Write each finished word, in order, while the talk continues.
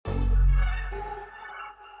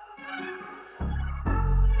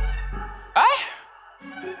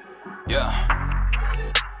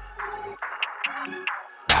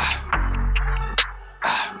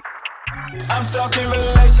I'm talking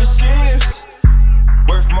relationships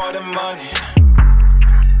worth more than money.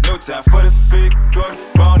 No time for the fake or the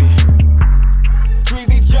phony.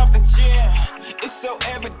 Tweezy jump the gym, it's so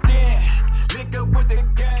evident. Link up with the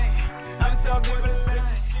gang. I'm talking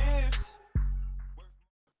relationships.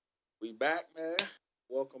 We back, man.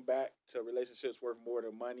 Welcome back to Relationships Worth More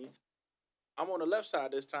Than Money. I'm on the left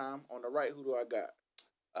side this time. On the right, who do I got?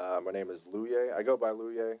 My name is Looyay. I go by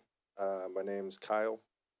Looyay. My name's Kyle.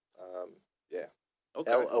 Yeah.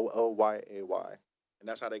 Okay. Looyay. And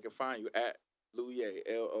that's how they can find you, at Looyay,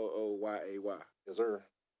 Looyay. Yes, sir.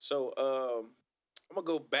 So, I'm going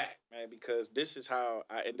to go back, man, because this is how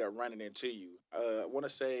I ended up running into you. I want to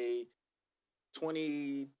say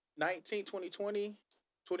 2019, 2020,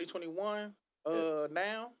 2021,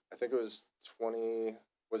 now. I think it was 20,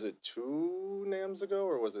 was it 2 NAMMs ago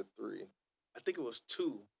or was it 3? I think it was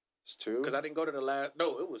 2. It's 2? Because I didn't go to the last,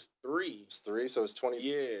 no, it was 3. It's 3, so it's 20.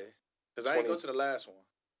 Yeah, because I didn't go to the last one.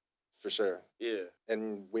 For sure. Yeah.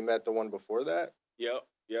 And we met the one before that? Yep.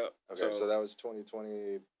 Okay, so that was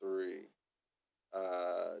 2023.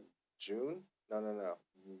 June? No.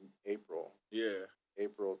 April. Yeah.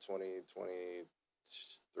 April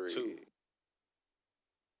 2023.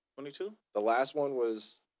 22? The last one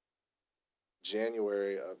was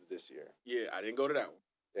January of this year. Yeah, I didn't go to that one.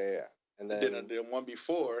 Yeah. And then the one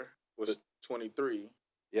before was 23.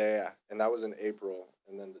 Yeah. And that was in April.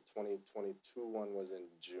 And then the 2022 one was in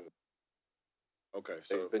June. Okay,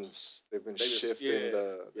 so they've been shifting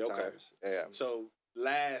the times. Yeah. So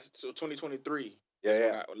 2023.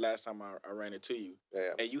 Yeah. Last time I ran into you.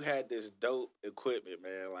 Yeah. And you had this dope equipment,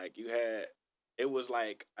 man. Like it was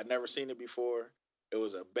like I never seen it before. It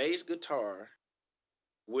was a bass guitar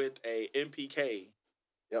with a MPK.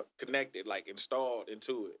 Yep. Connected, like installed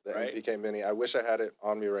into it. The right? MPK Mini. I wish I had it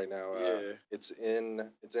on me right now. Yeah. It's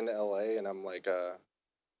in LA, and I'm like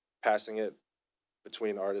passing it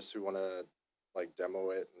between artists who want to like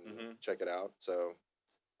demo it and check it out. So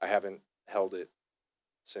I haven't held it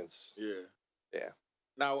since. Yeah.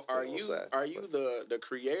 Now, are you the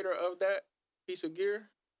creator of that piece of gear?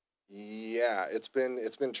 Yeah, it's been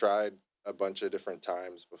tried a bunch of different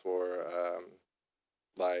times before,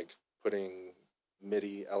 like putting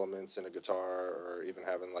MIDI elements in a guitar, or even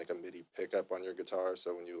having like a MIDI pickup on your guitar,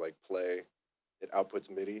 so when you like play, it outputs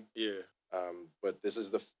MIDI. Yeah. But this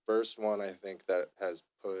is the first one I think that has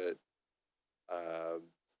put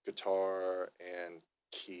guitar and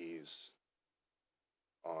keys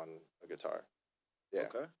on a guitar. Yeah.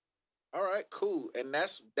 Okay. All right, cool. And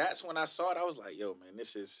that's when I saw it. I was like, yo, man,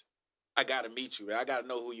 I got to meet you, man. I got to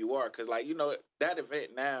know who you are. Because, like, you know, that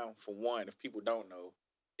event now, for one, if people don't know,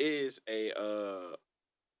 is it's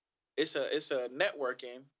a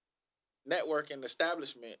networking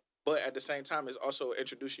establishment, but at the same time, it's also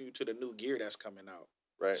introducing you to the new gear that's coming out.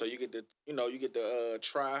 Right. So you get to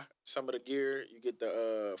try some of the gear. You get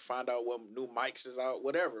to find out what new mics is out,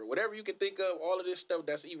 whatever you can think of. All of this stuff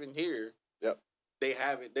that's even here. Yep. They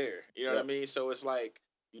have it there. You know what I mean? So it's like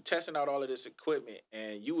you testing out all of this equipment,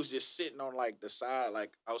 and you was just sitting on like the side,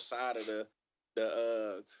 like outside of the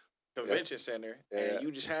convention center, and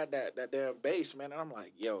you just had that damn bass, man. And I'm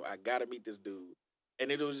like, yo, I gotta meet this dude.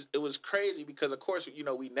 And it was crazy because, of course, you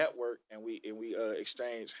know, we network and we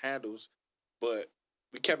exchange handles, but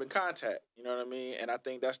we kept in contact. You know what I mean? And I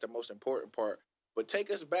think that's the most important part. But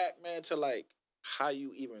take us back, man, to like how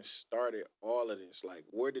you even started all of this. Like,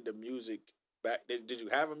 where did the music did you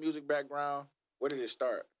have a music background? Where did it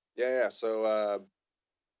start? Yeah. So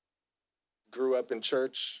grew up in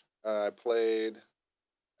church. I played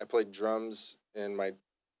drums in my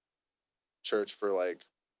church for like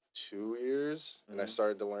 2 years, and I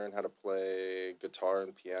started to learn how to play guitar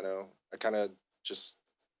and piano. I kind of just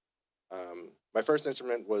my first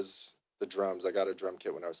instrument was the drums. I got a drum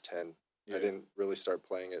kit when I was 10. I didn't really start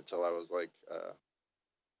playing it till I was like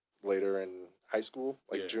later in high school,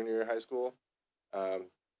 like junior year high school.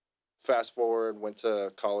 Fast forward, went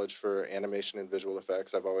to college for animation and visual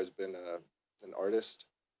effects. I've always been an artist,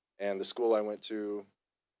 and the school I went to,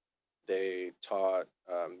 they taught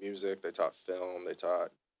music, they taught film, they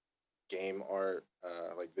taught game art,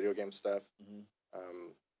 like video game stuff.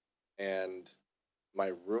 And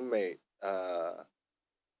my roommate,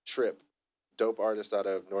 Trip, dope artist out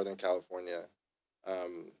of Northern California,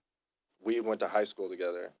 we went to high school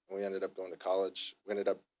together, and we ended up going to college. We ended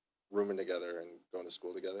up rooming together and going to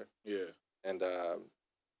school together. Yeah. And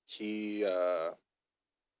he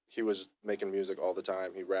was making music all the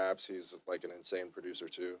time. He raps. He's like an insane producer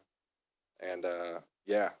too. And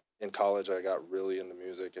in college I got really into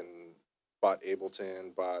music and bought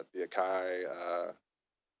Ableton, bought the Akai,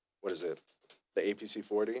 the APC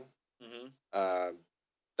 40.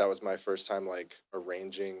 that was my first time like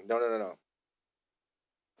arranging. No.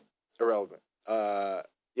 Irrelevant.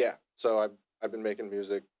 Yeah. So I've been making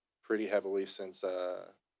music pretty heavily since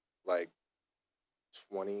like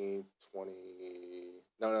 2020.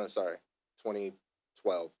 No, sorry.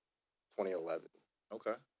 2012, 2011.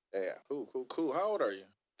 Okay. Yeah. Cool. How old are you?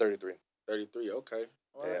 33. 33. Okay.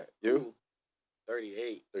 All Yeah. right. You? Cool.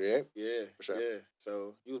 38. 38? Yeah. For sure. Yeah.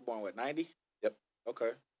 So you was born, what, 90? Yep.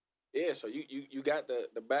 Okay. Yeah, so you got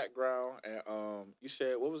the background, and you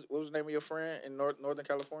said what was the name of your friend in Northern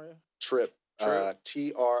California? Trip. Trip.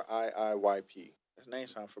 TRIIYP. His name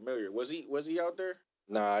sounds familiar. Was he out there?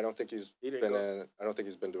 Nah, I don't think He didn't been go? in. I don't think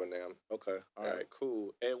he's been doing NAMM. Okay, all Yeah. right,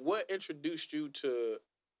 cool. And what introduced you to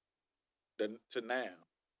NAMM?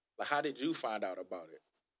 Like, how did you find out about it?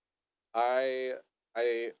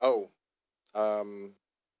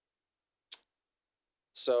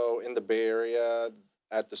 So in the Bay Area,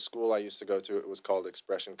 at the school I used to go to, it was called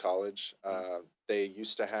Expression College. They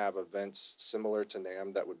used to have events similar to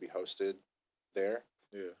NAMM that would be hosted there.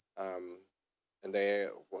 Yeah. And they,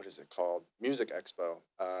 what is it called? Music Expo.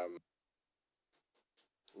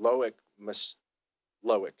 Loic,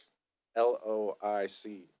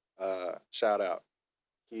 LOIC. Shout out.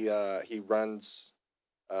 He runs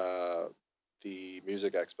the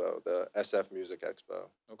Music Expo, the SF Music Expo.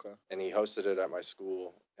 Okay. And he hosted it at my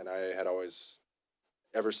school. And I had always,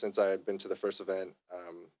 ever since I had been to the first event,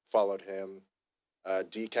 followed him.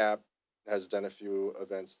 Decap has done a few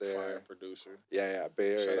events there. Fire producer. Yeah,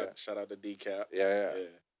 Bay Area. Shout out to Decap. Yeah.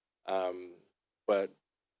 But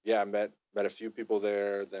yeah, I met a few people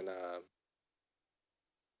there. Then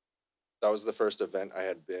that was the first event I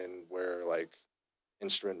had been where like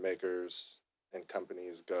instrument makers and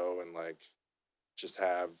companies go and like just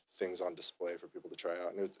have things on display for people to try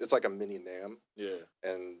out. And it's like a mini NAMM. Yeah.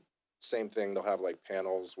 And same thing, they'll have like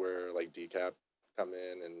panels where like Decap come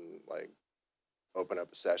in and like open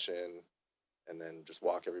up a session and then just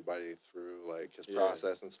walk everybody through like his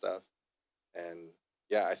process and stuff. And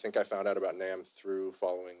yeah, I think I found out about NAMM through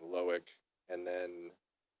following Loic, and then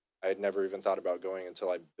I had never even thought about going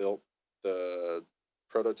until I built the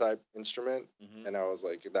prototype instrument, and I was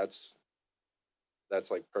like, that's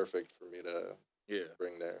like perfect for me to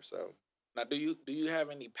bring there. So now, do you have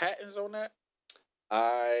any patents on that?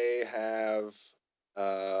 I have.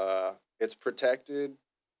 It's protected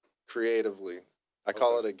creatively. I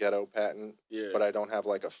call it a ghetto patent, but I don't have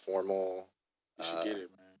like a formal. You should get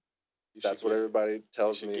it, man. That's what everybody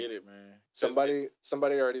tells me. You should get it, man.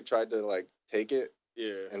 Somebody already tried to like take it,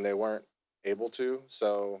 and they weren't able to.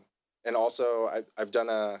 So, and also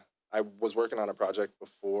I was working on a project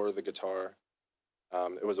before the guitar.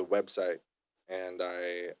 It was a website, and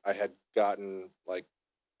I had gotten like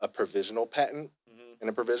a provisional patent, and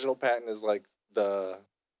a provisional patent is like the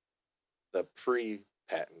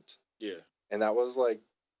pre-patent. Yeah. And that was like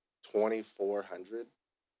 $2,400.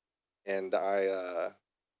 And and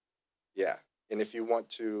if you want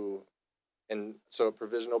to, and so a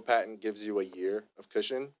provisional patent gives you a year of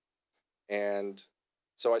cushion. And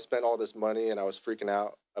so I spent all this money and I was freaking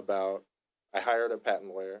out about, I hired a patent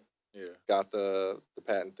lawyer. Yeah. Got the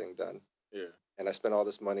patent thing done. Yeah. And I spent all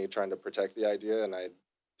this money trying to protect the idea, and I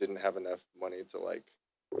didn't have enough money to like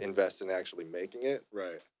invest in actually making it.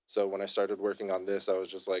 Right. So when I started working on this, I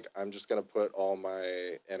was just like, I'm just going to put all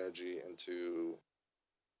my energy into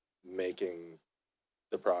making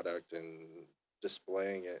the product and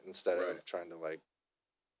displaying it instead of trying to like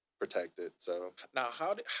protect it. So now,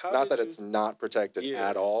 it's not protected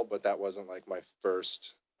at all, but that wasn't like my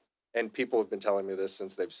first. And people have been telling me this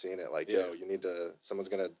since they've seen it. Like, yo, you need to. Someone's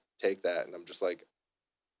gonna take that, and I'm just like,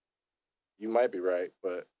 you might be right,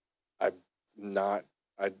 but I'm not.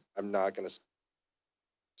 I'm not gonna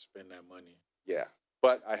spend that money. Yeah,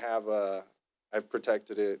 but I have. I've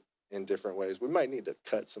protected it in different ways. We might need to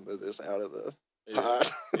cut some of this out of the pod.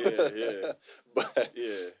 Yeah. But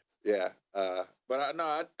yeah. But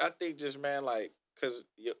I think just, man, like, cause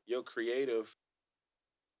your creative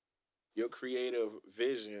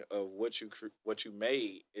vision of what you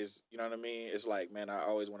made is, you know what I mean? It's like, man, I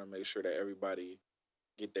always want to make sure that everybody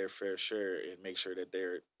get their fair share and make sure that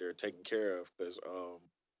they're taken care of, because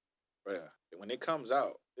when it comes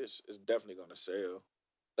out, it's definitely gonna sell.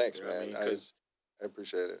 Thanks, you know man. Because I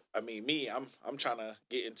appreciate it. I mean, I'm trying to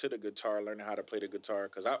get into the guitar, learning how to play the guitar,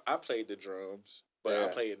 because I played the drums, but I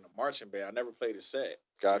played in the marching band. I never played a set.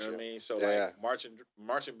 Gotcha. You know what I mean? So like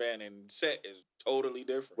marching band and set is totally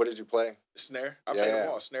different. What did you play? The snare. I played them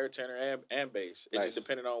all, snare, tenor, and bass. It just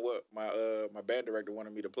depended on what my band director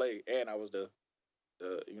wanted me to play, and I was the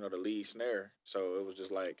lead snare. So it was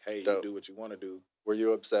just like, hey, you do what you want to do. Were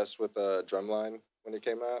you obsessed with Drumline when it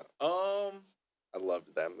came out? I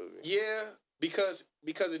loved that movie. Yeah, because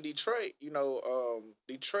in Detroit,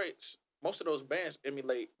 Detroit's most of those bands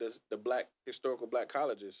emulate the black historical black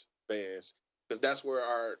colleges bands because that's where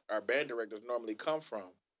our band directors normally come from.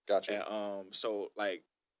 Gotcha. And so like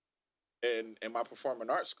in my performing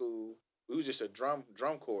arts school, we was just a drum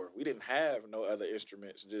corps. We didn't have no other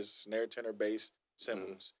instruments, just snare, tenor, bass,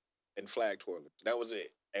 cymbals, and flag twirlers. That was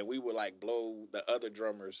it. And we would like blow the other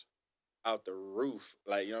drummers out the roof,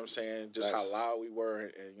 like, you know what I'm saying? Just Nice. how loud we were,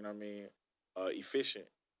 and you know what I mean, efficient,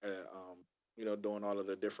 doing all of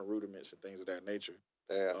the different rudiments and things of that nature.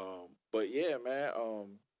 Yeah. But yeah, man.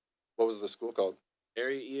 What was the school called?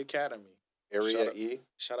 Area E Academy. Area E?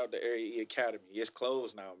 Shout out to Area E Academy. It's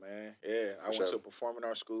closed now, man. Yeah, I went to a performing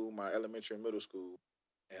arts school, my elementary and middle school,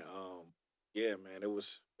 and yeah, man, it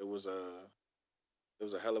was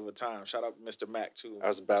a hell of a time. Shout out to Mr. Mack too. I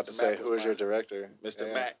was about to say, who was your director?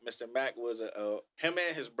 Mr. Mack. Mr. Mack was him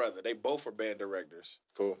and his brother. They both were band directors.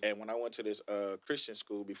 Cool. And when I went to this Christian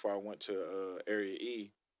school before I went to Area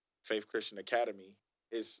E, Faith Christian Academy,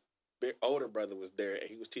 his older brother was there, and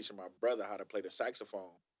he was teaching my brother how to play the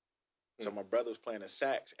saxophone. So my brother was playing the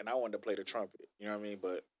sax, and I wanted to play the trumpet. You know what I mean?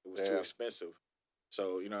 But it was too expensive.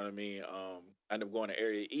 So you know what I mean. I ended up going to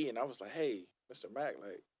Area E, and I was like, "Hey, Mr. Mack,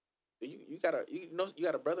 like, you got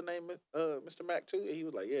a brother named Mr. Mack too?" And he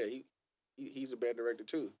was like, "Yeah, he's a band director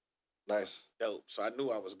too." Nice, dope. So I knew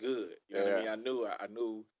I was good. You know what I mean? I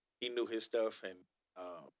knew he knew his stuff, and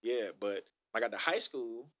yeah. But when I got to high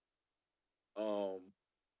school,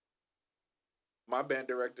 the band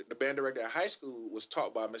director at high school was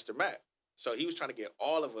taught by Mr. Mack. So he was trying to get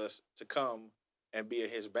all of us to come and be in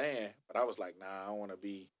his band, but I was like, nah, I want to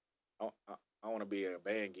be a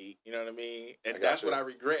band geek. You know what I mean? And that's what I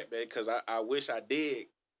regret, man, because I wish I did.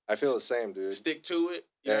 I feel the same, dude. Stick to it.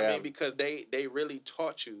 You know what I mean? Because they really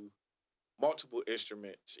taught you multiple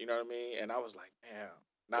instruments. You know what I mean? And I was like, damn.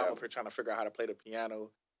 Now I'm up here trying to figure out how to play the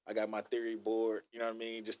piano. I got my theory board. You know what I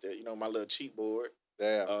mean? Just my little cheat board.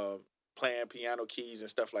 Yeah. Playing piano keys and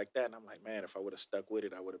stuff like that. And I'm like, man, if I would have stuck with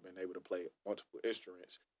it, I would have been able to play multiple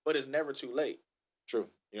instruments. But it's never too late. True.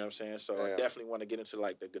 You know what I'm saying? So I definitely want to get into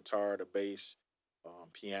like the guitar, the bass,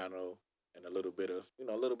 piano, and a little bit of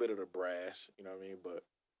the brass. You know what I mean? But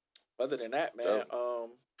other than that, man,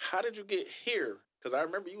 how did you get here? Because I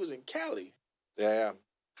remember you was in Cali. Yeah.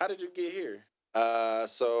 How did you get here?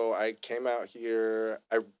 So I came out here.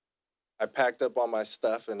 I packed up all my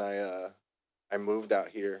stuff and I moved out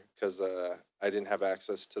here because I didn't have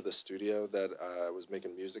access to the studio that I was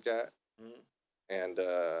making music at. And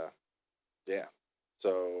yeah,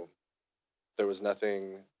 so there was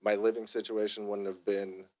nothing, my living situation wouldn't have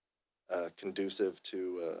been conducive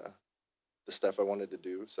to the stuff I wanted to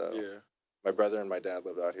do. So my brother and my dad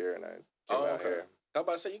live out here, and I came out here. How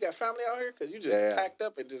about say you got family out here? Because you just packed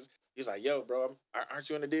up and just, he was like, yo, bro, aren't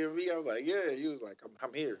you in the DMV? I was like, yeah. He was like,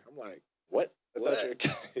 I'm here. I'm like, what? What? Like,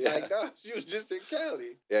 no, she was just in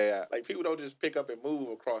Cali. Yeah. Like, people don't just pick up and move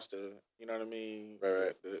across the, you know what I mean?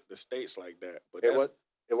 Right. The states like that. But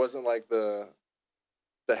it wasn't like the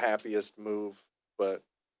happiest move, but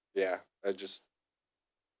yeah,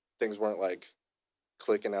 things weren't like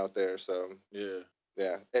clicking out there. So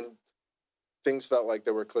yeah. And things felt like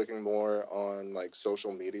they were clicking more on like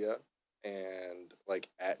social media and like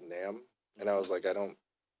at NAMM. And I was like,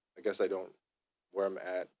 where I'm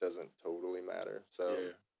at doesn't totally matter. So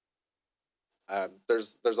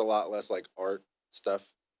there's a lot less like art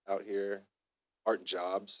stuff out here, art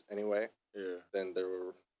jobs anyway, than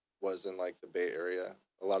there was in like the Bay Area.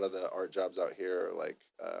 A lot of the art jobs out here are like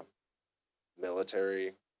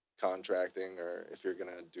military contracting, or if you're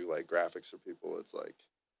gonna do like graphics for people, it's like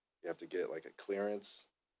you have to get like a clearance,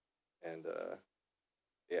 and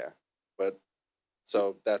but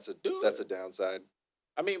so that's a downside.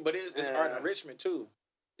 I mean, but it's art in Richmond too.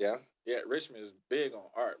 Yeah, Richmond is big on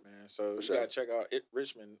art, man. So you gotta check out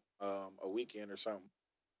Richmond a weekend or something.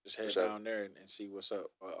 Just head down there and see what's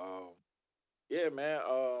up. Yeah, man.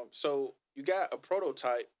 So you got a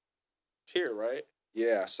prototype here, right?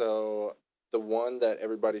 Yeah. So the one that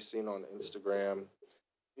everybody's seen on Instagram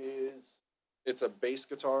it's a bass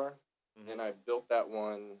guitar, and I built that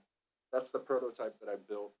one. That's the prototype that I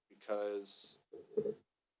built because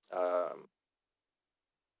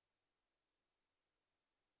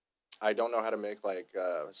I don't know how to make like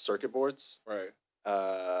circuit boards. Right.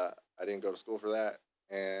 I didn't go to school for that,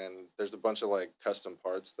 and there's a bunch of like custom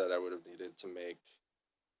parts that I would have needed to make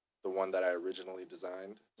the one that I originally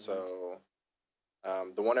designed. So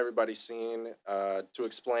the one everybody's seen, to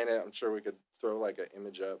explain it, I'm sure we could throw like an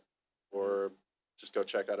image up or just go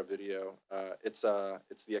check out a video. It's the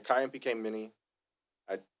Akai MPK Mini.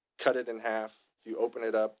 I cut it in half. If you open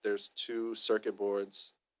it up, there's 2 circuit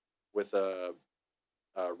boards with a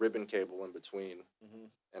ribbon cable in between. Mm-hmm.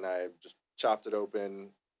 And I just chopped it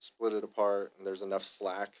open, split it apart, and there's enough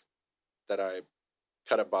slack that I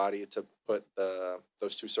cut a body to put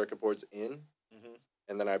those 2 circuit boards in. Mm-hmm.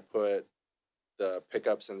 And then I put the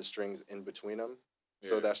pickups and the strings in between them. Yeah.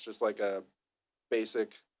 So that's just like a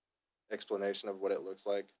basic explanation of what it looks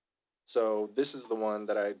like. So this is the one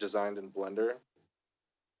that I designed in Blender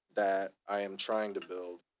that I am trying to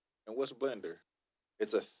build. And what's Blender?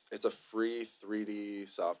 It's a free 3D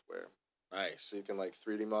software. Nice. So you can like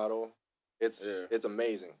 3D model. It's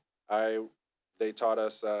amazing. They taught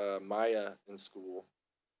us Maya in school,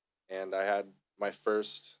 and I had my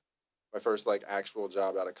first like actual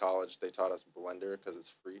job out of college. They taught us Blender because it's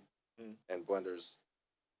free, and Blender's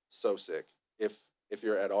so sick. If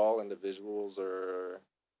you're at all into visuals, or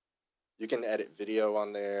you can edit video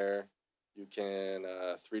on there, you can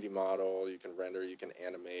 3D model, you can render, you can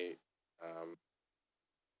animate.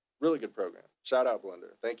 Really good program. Shout out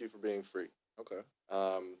Blender. Thank you for being free. Okay.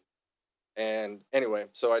 And anyway,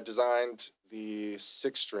 so I designed the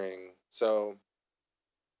 6-string. So,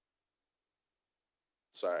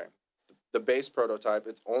 sorry, the bass prototype,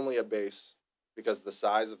 it's only a bass because the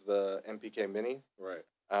size of the MPK Mini. Right.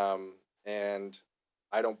 And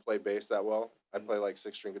I don't play bass that well. I play like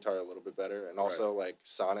 6-string guitar a little bit better. And also like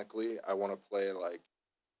sonically, I want to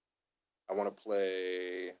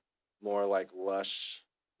play more like lush,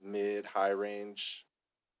 mid, high range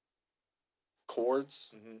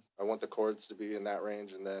chords. Mm-hmm. I want the chords to be in that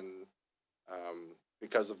range. And then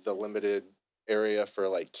because of the limited area for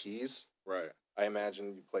like keys, right, I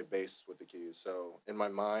imagine you play bass with the keys. So in my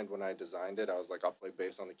mind, when I designed it, I was like, I'll play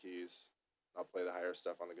bass on the keys, I'll play the higher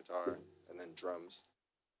stuff on the guitar, and then drums.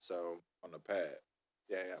 So on the pad.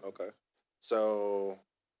 Yeah. Okay. So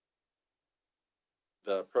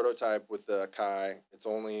the prototype with the Akai, it's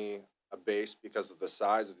only a bass because of the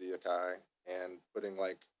size of the Akai, and putting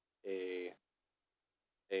like a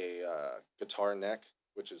guitar neck,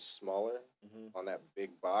 which is smaller, on that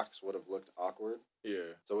big box would have looked awkward.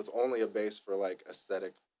 Yeah. So it's only a bass for like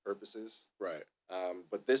aesthetic purposes. Right.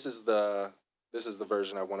 But this is the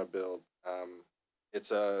version I want to build.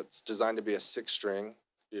 It's designed to be a 6-string.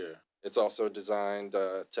 Yeah. It's also designed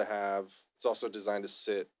to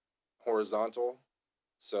sit horizontal.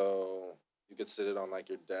 So you could sit it on like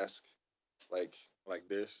your desk, like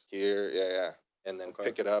this here. Yeah. And then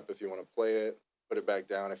pick it up if you want to play it, put it back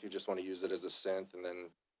down if you just want to use it as a synth. And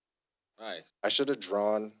then nice. I should have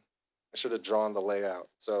drawn the layout.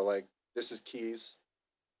 So like this is keys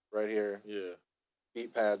right here. Yeah.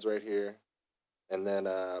 Beat pads right here. And then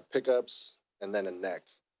pickups, and then a neck.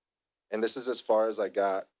 And this is as far as I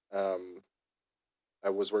got. I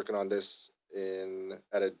was working on this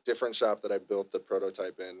at a different shop that I built the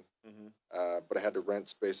prototype in. But I had to rent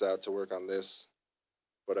space out to work on this.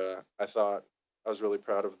 But I thought I was really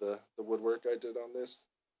proud of the woodwork I did on this.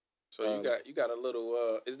 So you got a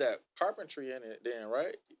little is that carpentry in it then,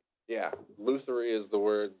 right? Yeah. Luthery is the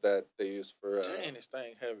word that they use for dang, this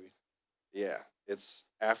thing heavy. Yeah. It's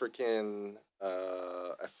African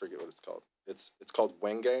I forget what it's called. It's called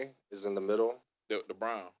wenge, is in the middle. The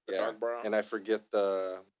brown. The dark brown. And I forget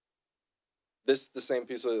the same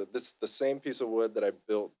piece of wood that I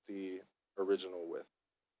built the original with.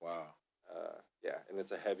 Wow. Yeah, and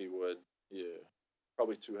it's a heavy wood. Yeah.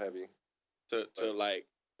 Probably too heavy. To like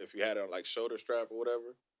if you had it on like shoulder strap or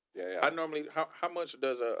whatever. Yeah. How much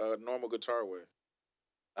does a normal guitar weigh?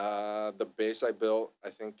 The bass I built, I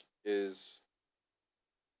think, it's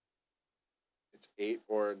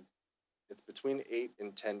between 8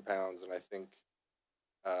 and 10 pounds, and I think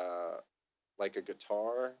like a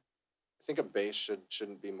guitar, I think a bass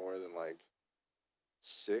shouldn't be more than like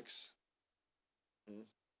 6,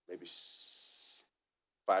 maybe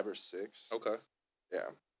 5 or 6. Okay.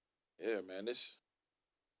 Yeah, man, this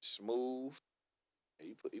smooth.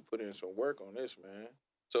 You put in some work on this, man.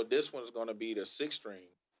 So this one's gonna be the 6-string.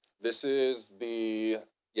 This is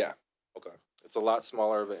Okay. It's a lot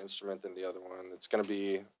smaller of an instrument than the other one. It's gonna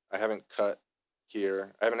be. I haven't cut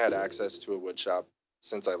here. I haven't had access to a wood shop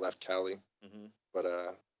since I left Cali. But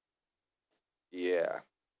yeah.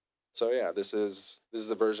 So yeah, this is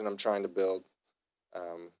the version I'm trying to build.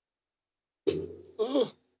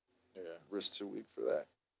 Wrist too weak for that.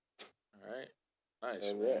 All right. Nice,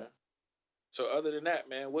 and man. Yeah. So other than that,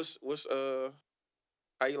 man, what's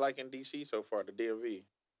how you liking DC so far, the DMV?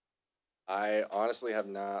 I honestly have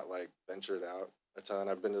not like ventured out a ton.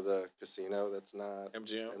 I've been to the casino. That's not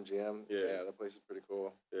MGM. Yeah, that place is pretty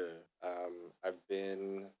cool. Yeah. I've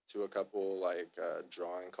been to a couple like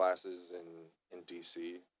drawing classes in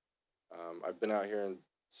DC. I've been out here in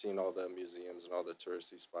seen all the museums and all the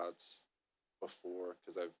touristy spots before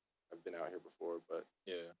because I've been out here before, but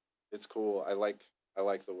Yeah. it's cool. I like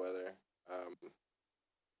the weather. Um,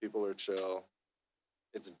 People are chill.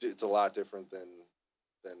 It's a lot different than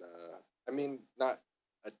I mean, not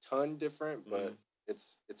a ton different, but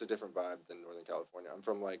it's a different vibe than Northern California. I'm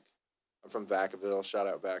from Vacaville. Shout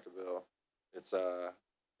out Vacaville. It's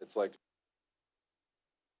it's like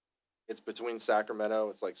it's between Sacramento.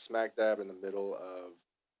 It's like smack dab in the middle of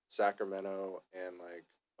Sacramento and like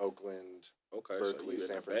Oakland, Okay, Berkeley, so you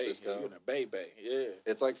San in the Bay. Francisco. Yeah, you in the Bay. Yeah.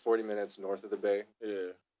 It's like 40 minutes north of the Bay.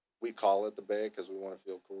 Yeah. We call it the Bay because we want to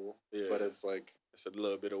feel cool. Yeah. But it's like it's a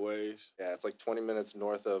little bit of ways. Yeah, it's like 20 minutes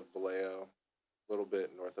north of Vallejo, a little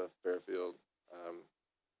bit north of Fairfield.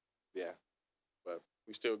 Yeah, but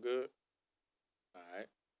we still good. All right,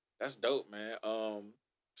 that's dope, man.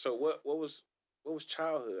 So what was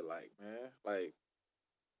childhood like, man? Like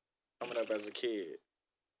coming up as a kid.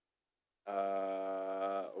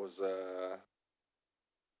 Was a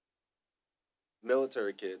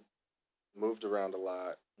military kid. Moved around a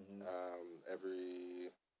lot. Mm-hmm.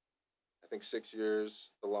 I think 6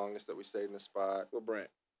 years, the longest that we stayed in a spot. What branch?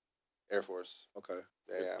 Air Force. Okay.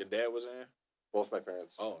 Yeah. Your dad was in? Both my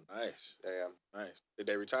parents. Oh, nice. Yeah. Nice. Did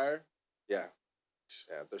they retire? Yeah.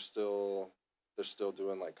 Yeah, they're still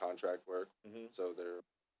doing like contract work. Mm-hmm. So they're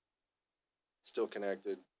still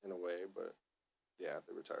connected in a way, but yeah,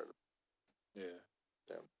 they retired. Yeah.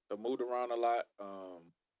 Yeah. So moved around a lot.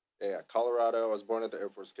 Yeah, Colorado. I was born at the Air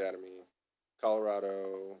Force Academy.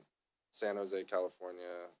 Colorado, San Jose,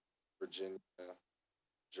 California, Virginia,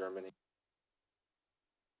 Germany,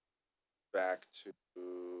 back to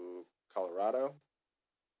Colorado,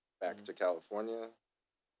 back to California,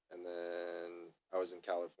 and then I was in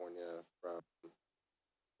California from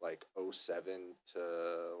like 2007 to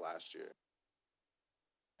last year.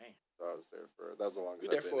 Man. So I was there for, that was the longest You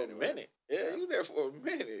there I've been for a anywhere. minute. Yeah, you there for a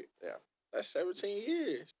minute. Yeah. That's 17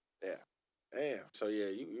 years. Yeah. Damn. So yeah,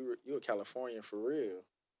 you a Californian for real.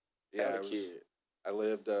 Yeah, kid. I've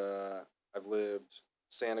lived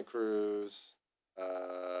Santa Cruz,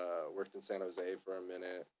 worked in San Jose for a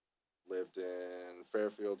minute, lived in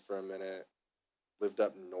Fairfield for a minute, lived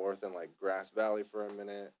up north in like Grass Valley for a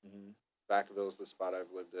minute. Mm-hmm. Vacaville is the spot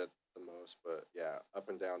I've lived at the most, but yeah, up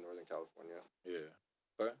and down Northern California. Yeah.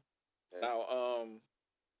 Okay. Yeah. Now,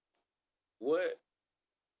 what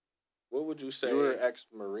would you say? You were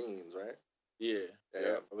ex-Marines, right? Yeah.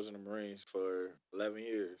 Yeah. I was in the Marines for 11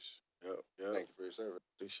 years. Yep. Thank you for your service.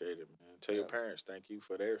 Appreciate it, man. Tell your parents thank you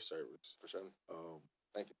for their service. For sure.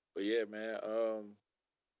 Thank you. But yeah, man,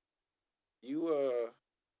 you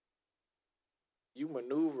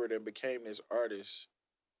maneuvered and became this artist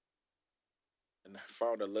and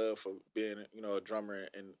found a love for being, a drummer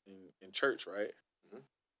in church, right? Mm-hmm.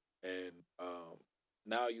 And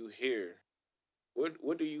now you here.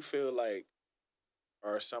 What do you feel like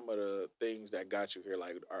are some of the things that got you here?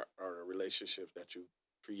 Like, are the relationships that you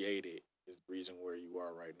created is the reason where you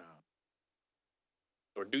are right now?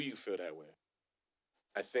 Or do you feel that way?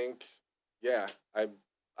 I think, yeah, I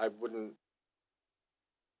wouldn't.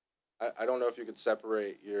 I don't know if you could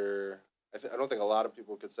separate your. I don't think a lot of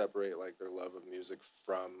people could separate like their love of music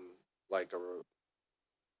from like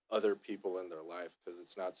other people in their life, because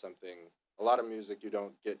it's not something. A lot of music you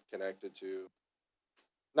don't get connected to.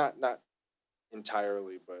 Not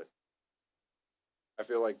entirely, but I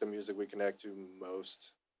feel like the music we connect to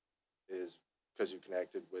most is because you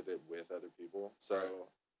connected with it with other people. So,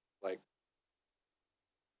 like,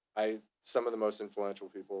 some of the most influential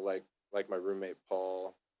people, like my roommate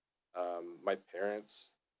Paul, my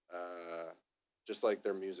parents, just like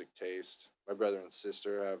their music taste. My brother and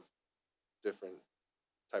sister have different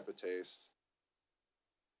type of tastes.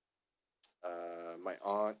 My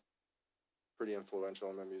aunt, pretty influential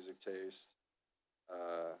in my music taste.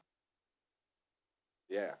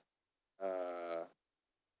 Yeah.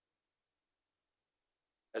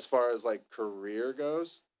 As far as like career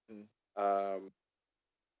goes,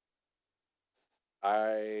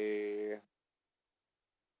 I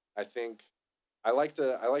think I like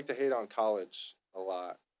to hate on college a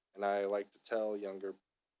lot, and I like to tell younger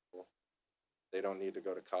people they don't need to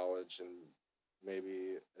go to college, and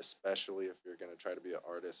maybe especially if you're going to try to be an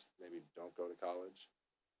artist, maybe don't go to college.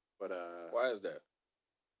 But why is that?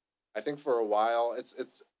 I think for a while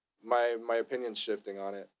it's my opinion's shifting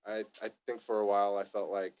on it. I think for a while I felt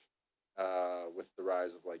like with the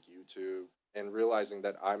rise of like YouTube and realizing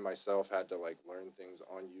that I myself had to like learn things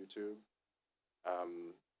on YouTube,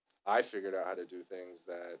 I figured out how to do things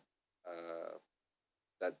that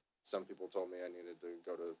that some people told me I needed to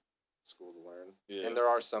go to school to learn. Yeah. And there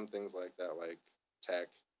are some things like that, like tech.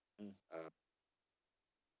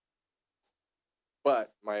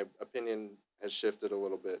 But my opinion has shifted a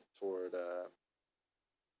little bit toward.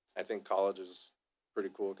 I think college is pretty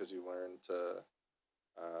cool because you learn to.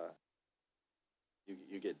 Uh,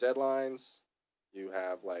 you get deadlines. You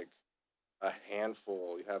have like a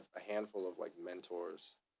handful. You have a handful of like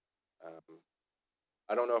mentors. Um,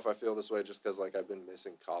 I don't know if I feel this way just because like I've been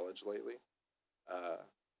missing college lately. Uh,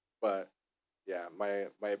 but yeah,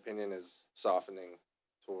 my opinion is softening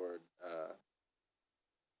toward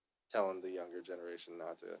telling the younger generation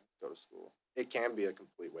not to go to school. It can be a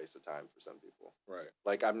complete waste of time for some people. Right.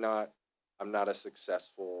 Like I'm not a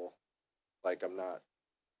successful, like I'm not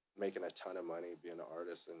making a ton of money being an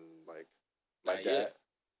artist, and like my Not dad, yet.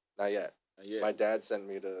 not yet. Not yet. My dad sent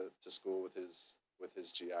me to school with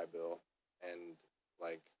his GI Bill, and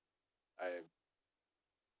like I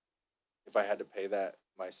if I had to pay that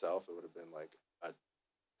myself, it would have been like a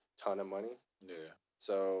ton of money. Yeah.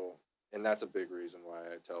 So, and that's a big reason why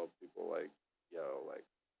I tell people like, yo, like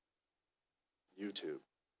YouTube,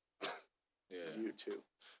 Yeah. YouTube.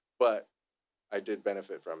 But I did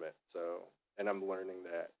benefit from it. So, and I'm learning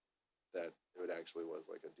that it actually was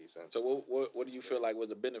like a decent. So what do you feel like was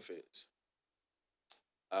the benefits?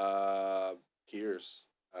 Uh, Peers.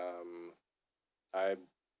 I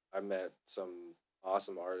I met some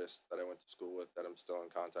awesome artists that I went to school with that I'm still in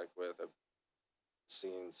contact with. I've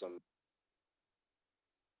seen some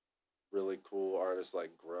really cool artists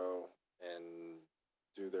like grow and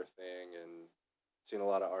do their thing, and seen a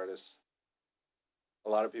lot of artists, a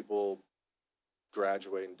lot of people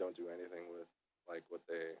graduate and don't do anything with like what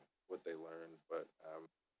they learned. But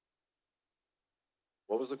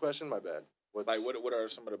what was the question? My bad. What's Like what are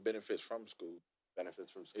some of the benefits from school?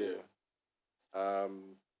 benefits from school? Yeah.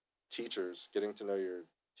 Teachers, getting to know your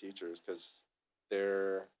teachers, because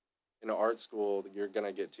they're in an art school. You're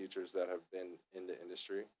gonna get teachers that have been in the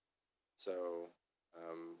industry. So,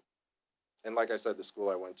 um, and like I said, the school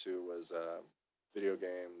I went to was video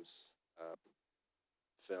games,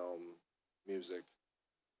 film, music.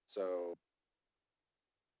 So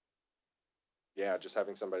yeah, just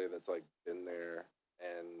having somebody that's like been there,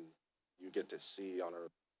 and you get to see on a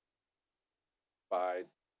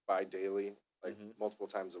by daily, like Mhm. multiple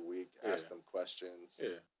times a week, Yeah. ask them questions.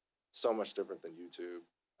 Yeah. So much different than YouTube.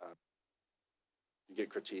 You get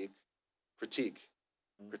critique,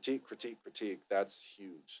 Mhm. critique. That's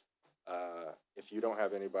huge. If you don't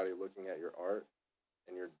have anybody looking at your art,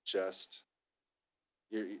 and you're just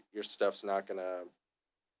your stuff's not gonna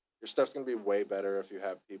your stuff's gonna be way better if you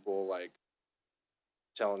have people like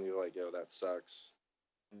telling you like, yo, that sucks.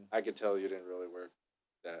 Mm. I could tell you didn't really work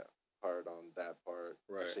that hard on that part.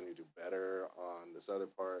 Right. I've seen you do better on this other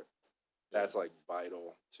part. Yeah. That's like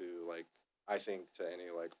vital to like, I think, to any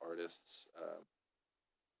like artists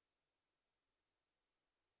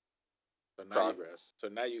So now progress.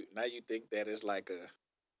 now you think that it's like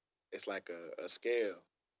a scale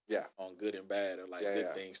Yeah. on good and bad, or like Yeah, good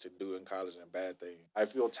yeah. things to do in college and bad things. I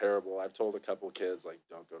feel terrible. I've told a couple kids like,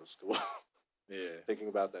 don't go to school. Yeah. Thinking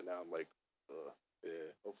about that now, I'm like, ugh.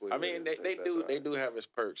 Yeah. Hopefully, I mean didn't they take do that they time. do have its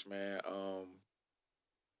perks, man.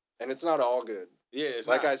 And it's not all good. Yeah, it's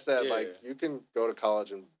Like not, I said, yeah. like you can go to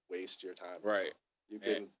college and waste your time. Right. You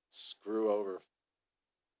can screw over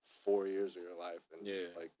 4 years of your life and Yeah.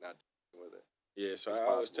 like not dealing with it. Yeah, so It's I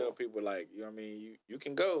always tell possible. people, like, you know what I mean, you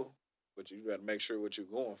can go, but you got to make sure what you're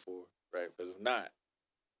going for. Right. Because if not,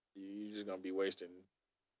 you're just gonna be wasting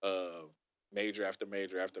major after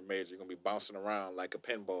major after major. You're gonna be bouncing around like a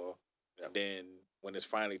pinball. Yep. And then when it's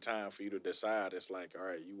finally time for you to decide, it's like, all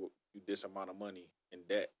right, you this amount of money in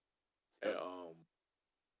debt. Yep. And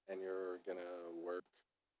And you're gonna work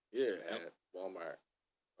yeah, at Walmart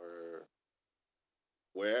or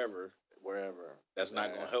wherever, wherever. that's not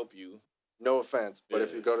gonna Yeah. help you. No offense, but if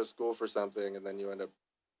Yeah. you go to school for something and then you end up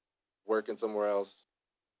working somewhere else,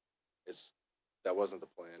 it's that wasn't the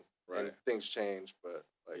plan. Right. And things change, but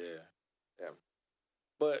like Yeah. yeah.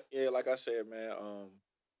 But yeah, like I said, man,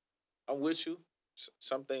 I'm with you.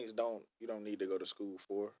 Some things you don't need to go to school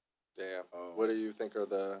for. Yeah. What do you think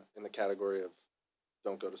are in the category of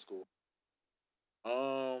don't go to school?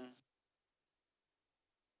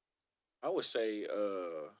 I would say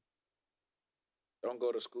don't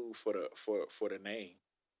go to school for the name.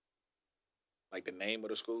 Like the name of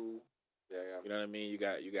the school. Yeah, yeah. You know what I mean? You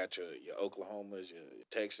got your Oklahomas, your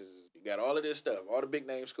Texas, you got all of this stuff, all the big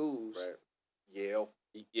name schools. Right. Yale.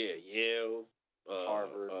 Yeah, Yale,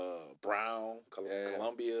 Harvard. Brown, Yeah.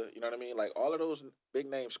 Columbia, you know what I mean? Like all of those big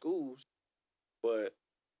name schools, but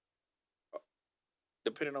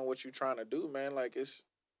depending on what you're trying to do, man, like it's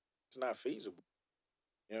not feasible.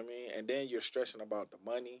 You know what I mean? And then you're stressing about the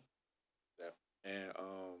money. Yeah. And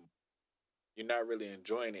you're not really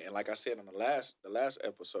enjoying it. And like I said on the last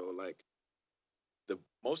episode, like the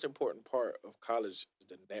most important part of college is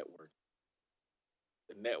the network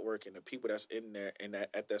and the people that's in there in that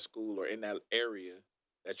at that school or in that area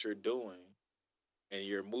that you're doing and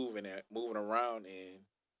you're moving around in.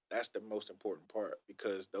 That's the most important part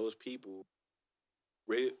because those people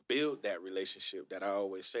build that relationship that I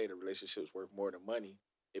always say the relationship's worth more than money.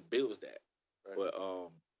 It builds that. Right. But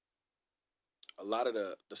a lot of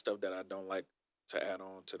the stuff that I don't like to add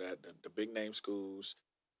on to that, the big name schools,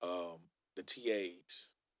 the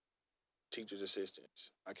TAs, teachers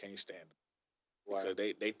assistants, I can't stand them. Why? Because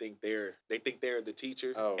they think they're the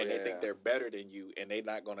teacher and they think they're better than you and they're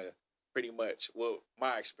not gonna pretty much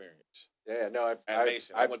my experience. Yeah, no,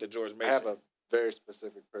 Mason. I went to George Mason. I have a very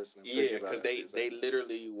specific person. Because they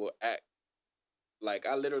literally will act like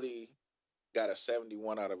I literally got a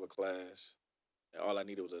 71 out of a class, and all I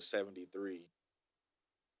needed was a 73,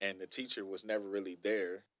 and the teacher was never really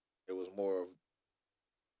there. It was more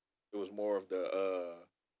of the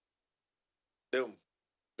them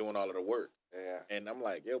doing all of the work. Yeah. And I'm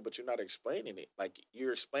like, yo, but you're not explaining it. Like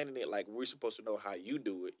you're explaining it like we're supposed to know how you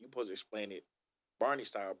do it. You're supposed to explain it Barney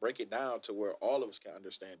style, break it down to where all of us can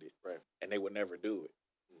understand it. Right. And they would never do it.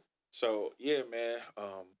 So yeah, man.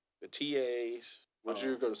 The TAs. What did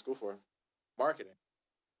you go to school for? Marketing.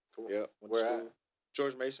 Cool. Yeah. Where at?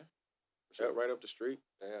 George Mason. Sure. Yeah, right up the street.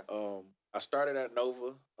 Yeah. I started at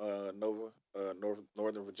Nova,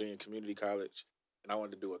 Northern Virginia Community College, and I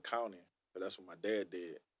wanted to do accounting, but that's what my dad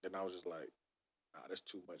did. Then I was just like, nah, that's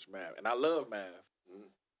too much math. And I love math.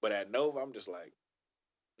 But at Nova, I'm just like,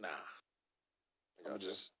 nah.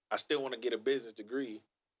 I still want to get a business degree.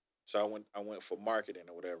 So I went for marketing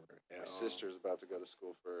or whatever. And, my sister's about to go to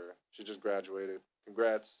school she just graduated.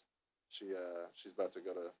 Congrats. She's about to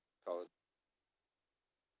go to college.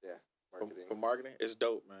 Yeah, marketing. For marketing, it's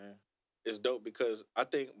dope, man. It's dope because I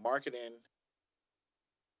think marketing,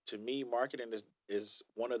 to me, marketing is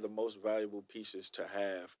one of the most valuable pieces to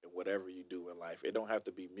have in whatever you do in life. It don't have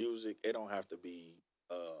to be music. It don't have to be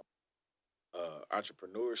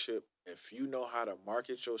entrepreneurship. If you know how to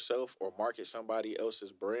market yourself or market somebody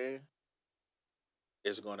else's brand,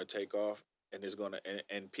 it's going to take off and it's going to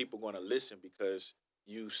and people going to listen because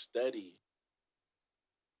you study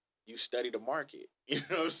the market. You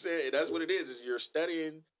know what I'm saying? That's what it is you're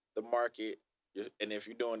studying the market. And if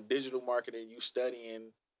you're doing digital marketing, you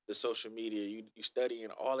studying the social media, you studying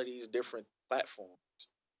all of these different platforms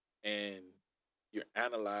and you're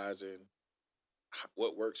analyzing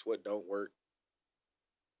what works, what don't work,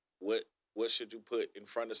 what should you put in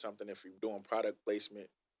front of something if you're doing product placement,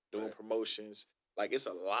 doing promotions. Like, it's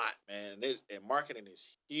a lot, man. And marketing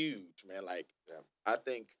is huge, man. Like, I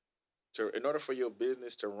think in order for your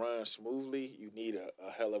business to run smoothly, you need a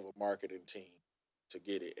hell of a marketing team to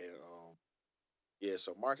get it. And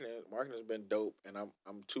so marketing has been dope. And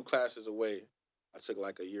I'm 2 classes away. I took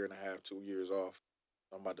like a year and a half, 2 years off.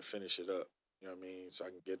 I'm about to finish it up. You know what I mean? So I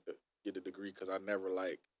can get the degree because I never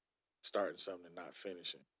like starting something and not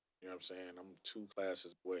finishing. You know what I'm saying? I'm 2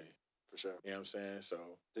 classes away. For sure. You know what I'm saying?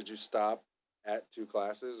 So did you stop at 2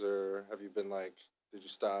 classes or have you been like, did you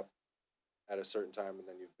stop at a certain time and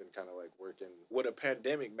then you've been kind of like working? Well, the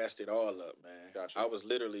pandemic messed it all up, man. Gotcha. I was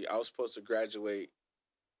supposed to graduate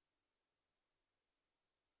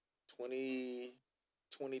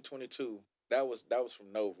 2022. That was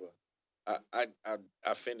from Nova. I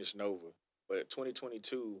finished Nova, but at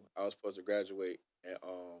 2022 I was supposed to graduate, and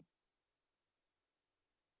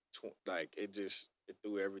it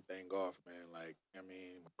threw everything off, man. Like, I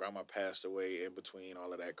mean, my grandma passed away in between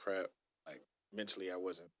all of that crap. Like, mentally I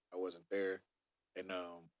wasn't there, and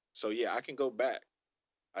so yeah, I can go back.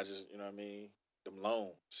 I just, you know what I mean, them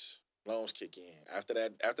loans kick in after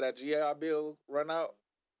that GI bill run out.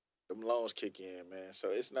 Them loans kick in, man.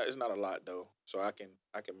 So it's not a lot though. So I can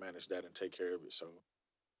manage that and take care of it. So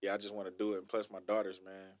yeah, I just want to do it. And plus my daughters,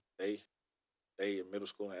 man, they in middle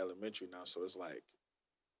school and elementary now. So it's like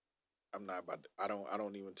I'm not about to, I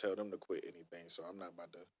don't even tell them to quit anything. So I'm not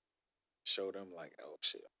about to show them like, oh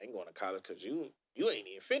shit, I ain't going to college because you ain't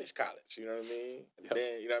even finished college. You know what I mean? And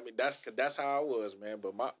then, you know what I mean? That's how I was, man.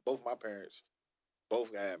 But both my parents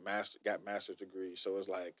both got master's degrees. So it's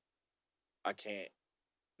like I can't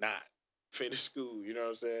not finish school, you know what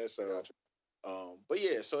I'm saying? So, gotcha. But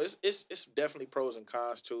yeah, so it's definitely pros and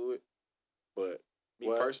cons to it. But me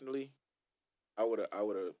personally, I would have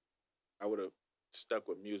stuck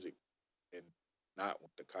with music and not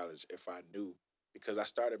went to college if I knew, because I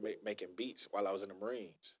started making beats while I was in the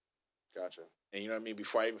Marines. Gotcha. And you know what I mean?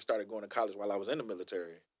 Before I even started going to college, while I was in the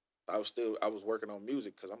military, I was working on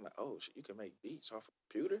music because I'm like, oh shit, you can make beats off a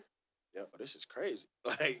computer. oh, this is crazy.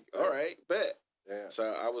 Like, all right, bet. Yeah. So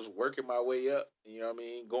I was working my way up, you know what I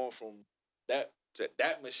mean? Going from that to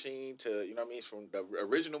that machine to, you know what I mean? From the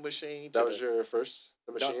original machine to that was your first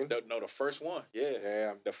machine? No, the first one. Yeah.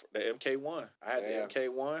 Yeah. The MK1. I had the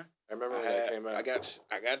MK1. I remember when that came out. I got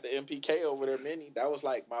the MPK over there mini. That was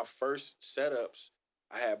like my first setups.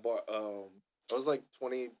 I had bought That was like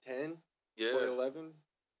 2010, 2011.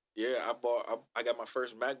 Yeah, I got my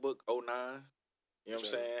first MacBook 09. You know what I'm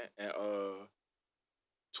saying? And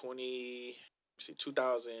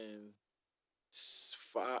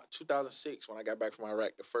 2006 when I got back from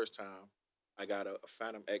Iraq the first time, I got a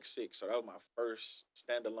Phantom X6. So that was my first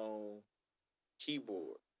standalone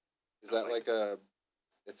keyboard. Is that like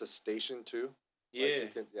it's a station too? Yeah.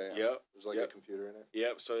 Like Yep. There's like a computer in it.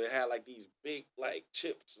 Yep. So it had like these big like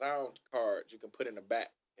chip sound cards you can put in the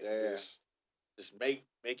back. And just make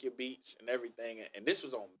your beats and everything. And this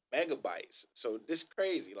was on megabytes. So this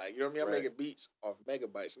crazy. Like, you know what I mean? I'm making beats off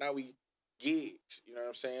megabytes. Now we gigs. You know what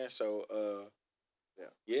I'm saying? So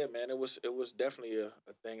yeah, man, it was definitely a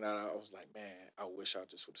thing that I was like, man, I wish I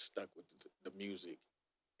just would have stuck with the music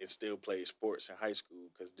and still played sports in high school,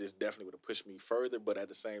 because this definitely would have pushed me further. But at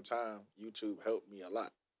the same time, YouTube helped me a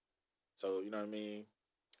lot. So, you know what I mean?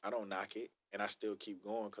 I don't knock it, and I still keep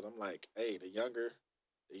going, because I'm like, hey, the younger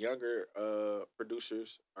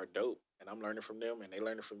producers are dope, and I'm learning from them, and they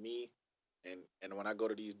learning from me. And when I go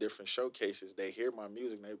to these different showcases, they hear my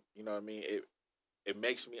music, and they, you know what I mean? It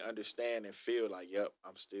makes me understand and feel like, yep,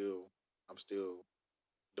 I'm still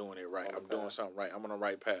doing it right. I'm doing something right. I'm on the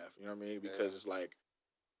right path. You know what I mean? Because it's like,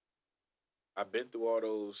 I've been through all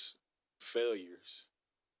those failures.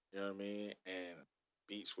 You know what I mean? And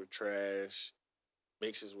beats were trash,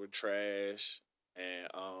 mixes were trash, and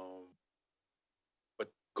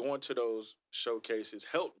but going to those showcases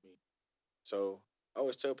helped me. So I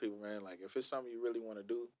always tell people, man, like, if it's something you really want to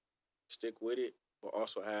do, stick with it, but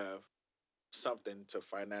also have something to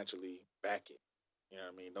financially back it. You know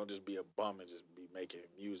what I mean? Don't just be a bum and just be making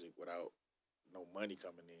music without no money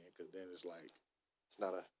coming in, because then it's like, it's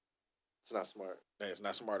not smart. Man, it's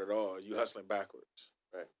not smart at all. You hustling backwards.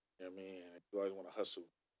 Right. You know what I mean? And you always want to hustle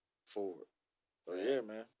forward. So yeah,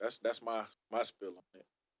 man. That's my spill on it.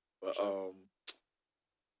 But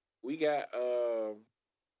we got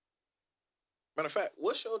matter of fact,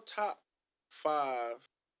 what's your top 5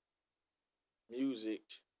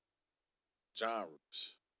 music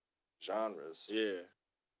genres? Yeah.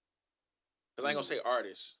 Because I ain't gonna say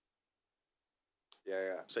artists.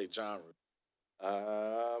 Yeah. Say genre.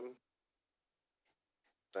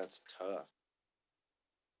 That's tough.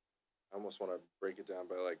 I almost want to break it down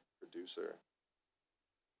by like producer.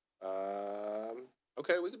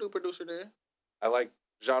 Okay, we can do producer then. I like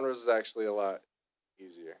genres is actually a lot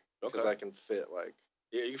easier because I can fit like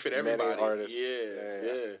you can fit everybody. Many artists.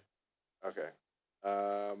 Yeah. Okay.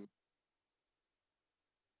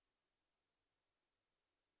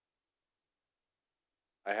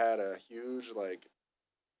 I had a huge like.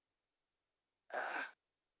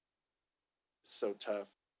 It's so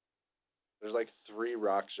tough. There's like 3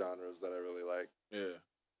 rock genres that I really like. Yeah.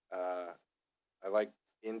 I like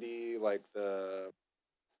indie, like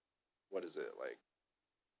what is it, like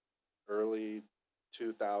early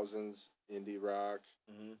 2000s indie rock.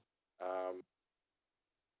 Mm-hmm.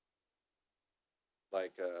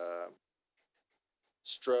 Like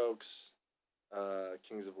Strokes,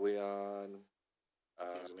 Kings of Leon.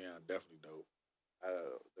 Kings of Leon, definitely dope.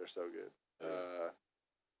 They're so good. Yeah.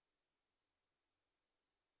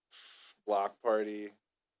 Block Party.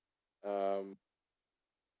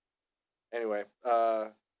 Anyway,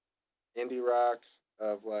 indie rock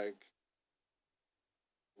of like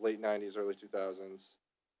late 90s, early 2000s.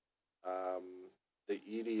 The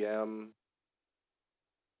EDM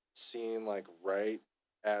scene, like right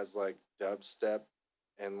as like dubstep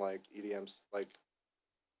and like EDM's like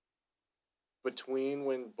between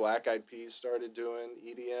when Black Eyed Peas started doing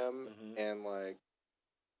EDM and like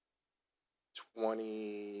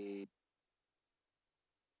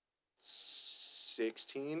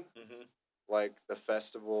 2016, like the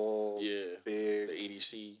festival, big, the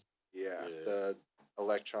EDC, the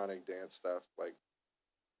electronic dance stuff, like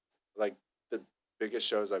the biggest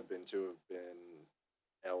shows I've been to have been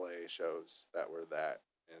LA shows that were that,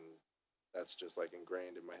 and that's just like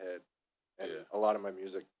ingrained in my head. And a lot of my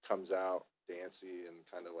music comes out dancey and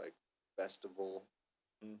kind of like festival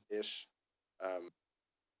ish.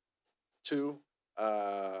 2,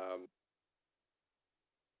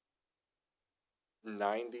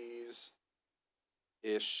 90s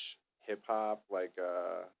ish hip hop, like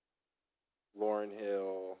Lauryn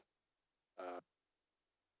Hill,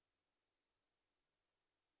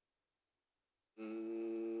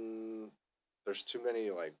 there's too many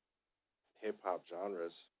like hip hop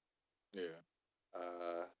genres. Yeah.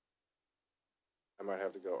 I might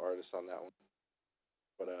have to go artist on that one,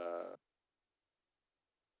 but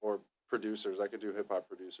or producers. I could do hip hop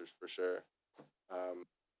producers for sure. Um,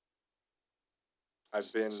 I've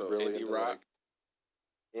been really indie into rock,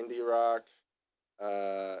 like indie rock,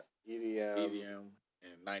 EDM, EDM,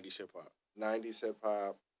 and 90s hip hop. 90s hip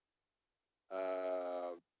hop.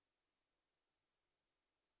 Uh,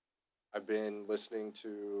 I've been listening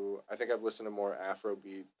to. I think I've listened to more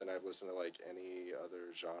Afrobeat than I've listened to like any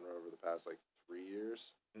other genre over the past like 3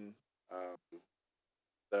 years. Mm.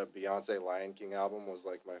 The Beyonce Lion King album was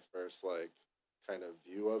like my first like kind of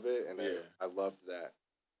view of it, and I loved that.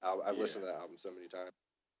 I've listened to that album so many times.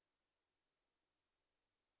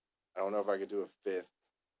 I don't know if I could do a fifth.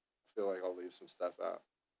 I feel like I'll leave some stuff out,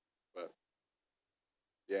 but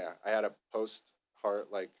yeah, I had a post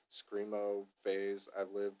heart like screamo phase.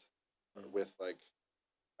 I've lived with like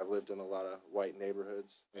I've lived in a lot of white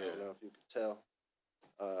neighborhoods. I don't know if you could tell.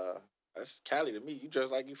 That's Cali to me. You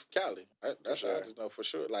dress like you from Cali. That's sure. I just know for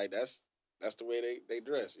sure. Like that's the way they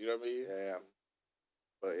dress. You know what I mean? Yeah.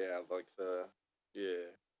 But yeah, like the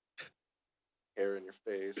hair in your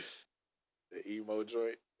face, the emo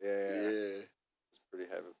joint. Yeah. Was pretty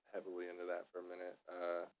heavily into that for a minute.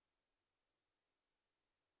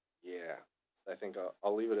 Yeah, I think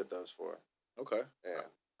I'll leave it at those four. Okay. Yeah.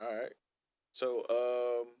 All right. So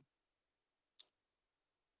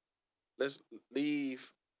let's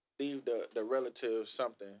leave the relative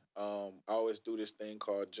something. I always do this thing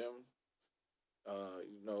called gym.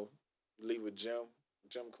 You know, leave a gym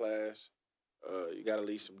class. You got to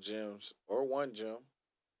leave some gyms or one gym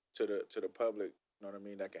to the public. You know what I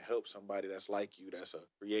mean? That can help somebody that's like you, that's a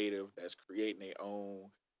creative, that's creating their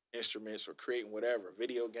own instruments or creating whatever,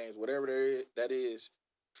 video games, whatever that is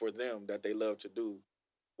for them that they love to do.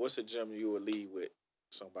 What's a gym you would leave with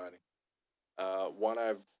somebody? One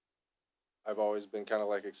I've always been kind of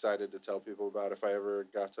like excited to tell people about if I ever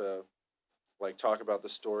got to like talk about the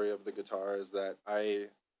story of the guitar is that I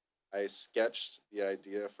sketched the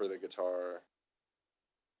idea for the guitar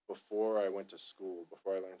before I went to school,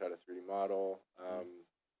 before I learned how to 3D model.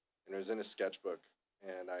 And it was in a sketchbook,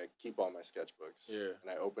 and I keep all my sketchbooks. Yeah. And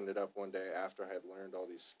I opened it up one day after I had learned all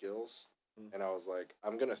these skills, and I was like,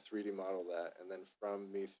 I'm going to 3D model that. And then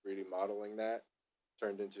from me 3D modeling that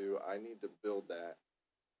turned into, I need to build that.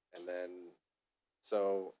 And then,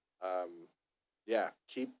 so, yeah,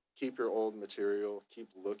 keep your old material,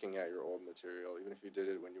 keep looking at your old material, even if you did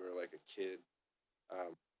it when you were like a kid.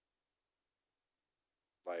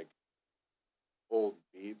 Like old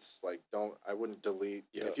beats, like I wouldn't delete.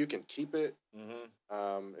 If you can keep it,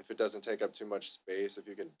 if it doesn't take up too much space, if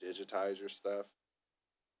you can digitize your stuff,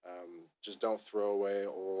 just don't throw away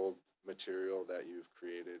old material that you've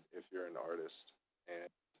created if you're an artist.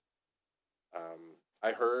 And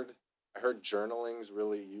I heard journaling's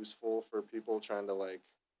really useful for people trying to like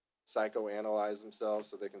psychoanalyze themselves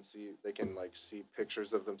so they can like see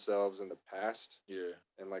pictures of themselves in the past. Yeah.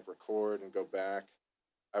 And like record and go back.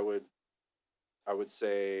 I would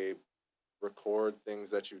say record things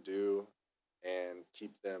that you do and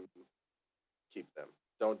keep them.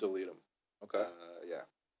 Don't delete them. Okay. Yeah.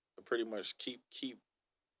 So pretty much keep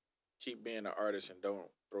being an artist and don't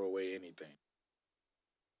throw away anything.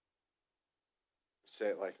 Say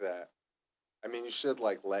it like that. I mean, you should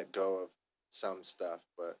like let go of some stuff,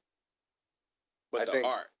 but I think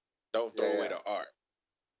art. Don't throw away the art.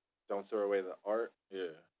 Don't throw away the art.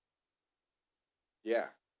 Yeah.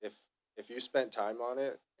 Yeah. If you spent time on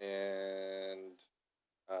it and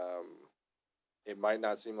it might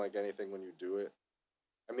not seem like anything when you do it.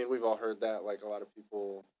 I mean, we've all heard that. Like a lot of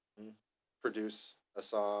people produce a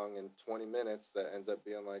song in 20 minutes that ends up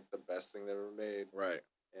being like the best thing they ever made. Right.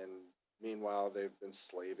 And meanwhile, they've been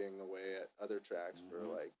slaving away at other tracks for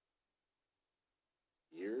like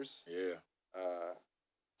years. Yeah.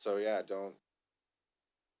 So yeah, don't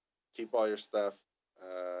keep all your stuff.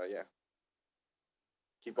 Yeah.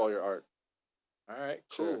 Keep all your art. All right,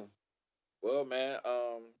 cool. Sure. Well, man,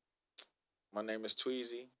 my name is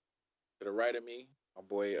Tweezy. To the right of me, my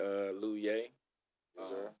boy Looyay. Yes,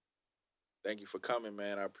 sir. Thank you for coming,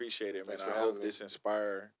 man. I appreciate it, man. Thanks for I hope having me. this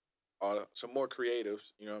inspire some more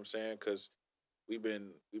creatives. You know what I'm saying? Because we've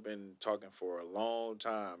been talking for a long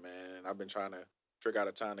time, man. I've been trying to figure out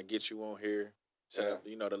a time to get you on here, set up,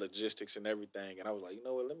 the logistics and everything. And I was like, you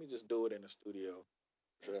know what? Let me just do it in the studio.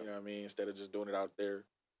 Sure. You know what I mean? Instead of just doing it out there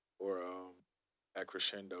or at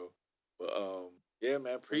Crescendo. But yeah,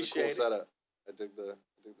 man, appreciate it. Cool setup. I dig the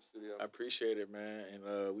studio. I appreciate it, man.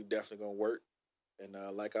 And we definitely gonna work. And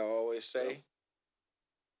like I always say,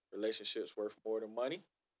 relationships worth more than money.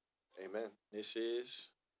 Amen. This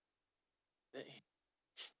is the end.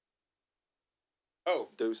 Oh,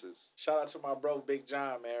 Deuces. shout out to my bro Big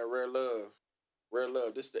John, man. Rare love. Rare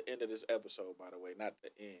love. This is the end of this episode, by the way, not the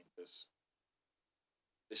end, because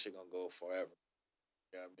this shit gonna go forever.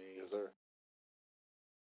 You know what I mean? Yes, sir.